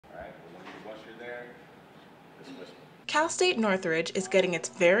Cal State Northridge is getting its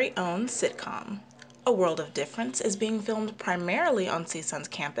very own sitcom. A World of Difference is being filmed primarily on CSUN's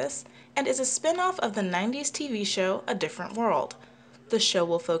campus and is a spin-off of the 90s TV show A Different World. The show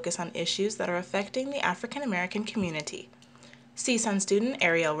will focus on issues that are affecting the African American community. CSUN student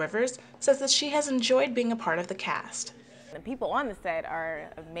Ariel Rivers says that she has enjoyed being a part of the cast. The people on the set are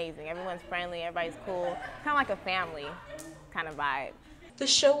amazing. Everyone's friendly, everybody's cool. Kind of like a family kind of vibe. The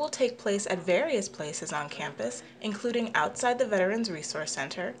show will take place at various places on campus, including outside the Veterans Resource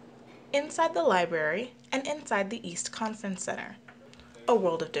Center, inside the library, and inside the East Conference Center. A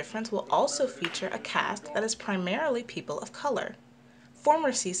World of Difference will also feature a cast that is primarily people of color.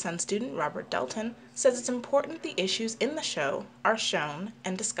 Former CSUN student Robert Delton says it's important the issues in the show are shown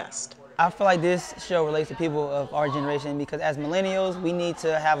and discussed. I feel like this show relates to people of our generation because as millennials, we need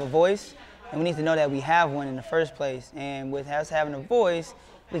to have a voice and we need to know that we have one in the first place. And with us having a voice,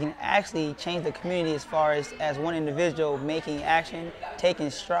 we can actually change the community as far as one individual making action, taking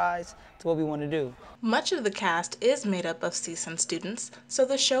strides to what we want to do. Much of the cast is made up of CSUN students, so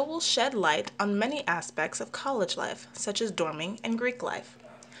the show will shed light on many aspects of college life, such as dorming and Greek life.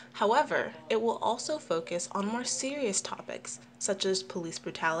 However, it will also focus on more serious topics, such as police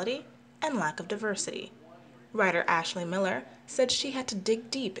brutality and lack of diversity. Writer Ashley Miller said she had to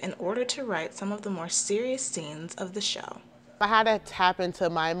dig deep in order to write some of the more serious scenes of the show. I had to tap into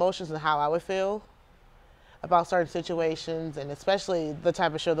my emotions and how I would feel about certain situations, and especially the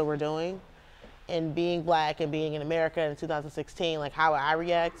type of show that we're doing. And being black and being in America in 2016, like how I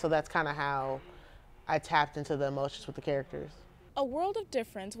react, so that's kind of how I tapped into the emotions with the characters. A World of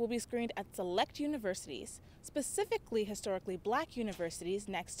Difference will be screened at select universities, specifically historically black universities,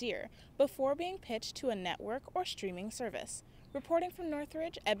 next year, before being pitched to a network or streaming service. Reporting from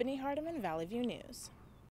Northridge, Ebony Hardeman, Valley View News.